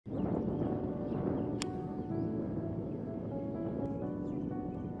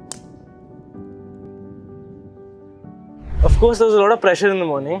Of course, there was a lot of pressure in the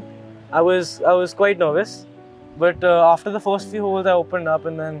morning. I was quite nervous, but after the first few holes, I opened up,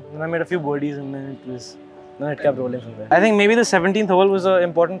 and then I made a few birdies, and then it kept rolling from there. I think maybe the 17th hole was an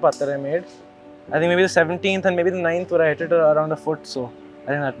important putt that I made. I think maybe the 17th and maybe the 9th where I hit it around a foot. So I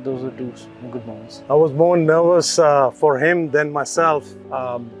think that those were two good moments. I was more nervous for him than myself,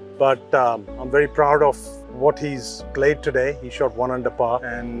 but I'm very proud of what he's played today. He shot 1 under par,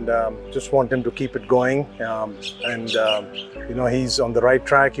 and just want him to keep it going. You know, he's on the right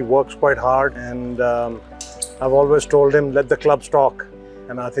track. He works quite hard, and I've always told him, let the clubs talk,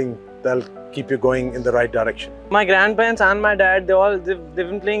 and I think they'll keep you going in the right direction. My grandparents and my dad, they've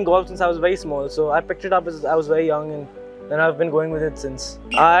been playing golf since I was very small. So I picked it up as I was very young, and then I've been going with it since.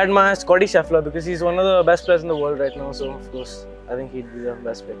 I admire Scotty Scheffler because he's one of the best players in the world right now. So of course, I think he'd be the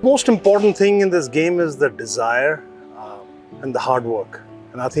best pick. Most important thing in this game is the desire and the hard work,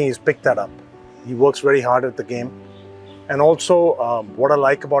 and I think he's picked that up. He works very hard at the game, and also what I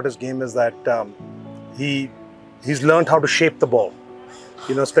like about his game is that he's learned how to shape the ball.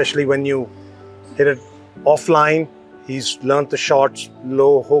 You know, especially when you hit it offline, he's learned the shots,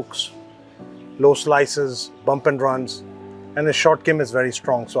 low hooks, low slices, bump and runs, and his short game is very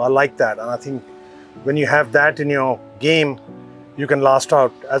strong. So I like that, and I think when you have that in your game, you can last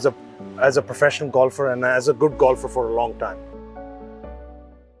out as a professional golfer and as a good golfer for a long time.